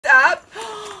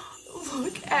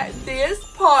at this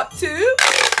pop tube.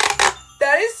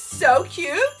 That is so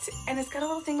cute. And it's got a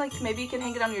little thing like maybe you can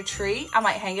hang it on your tree. I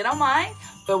might hang it on mine,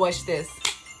 but watch this.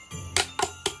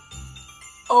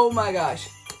 Oh my gosh.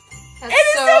 That's it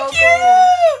is so cute.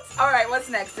 Cool. All right, what's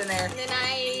next in there? And then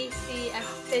I see a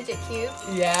fidget cube.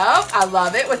 Yep, I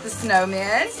love it with the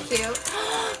snowman. It's cute.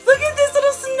 Look at this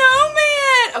little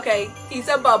snowman. Okay, he's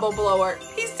a bubble blower.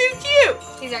 He's too cute.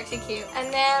 He's actually cute.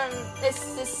 And then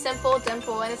it's this simple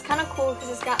dimple, and it's kind of cool because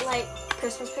it's got like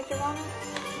Christmas pictures on it.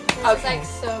 It's Okay. like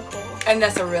so cool. And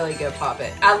that's a really good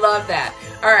poppet. I love that.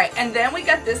 All right, and then we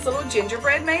got this little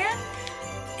gingerbread man.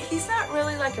 He's not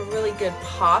really like a really good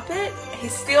poppet.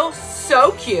 He's still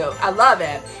so cute. I love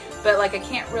it. But like I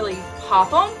can't really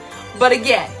pop him. But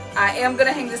again, I am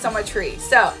gonna hang this on my tree.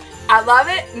 So I love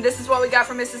it. And this is what we got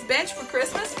from Mrs. Bench for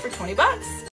Christmas for 20 bucks.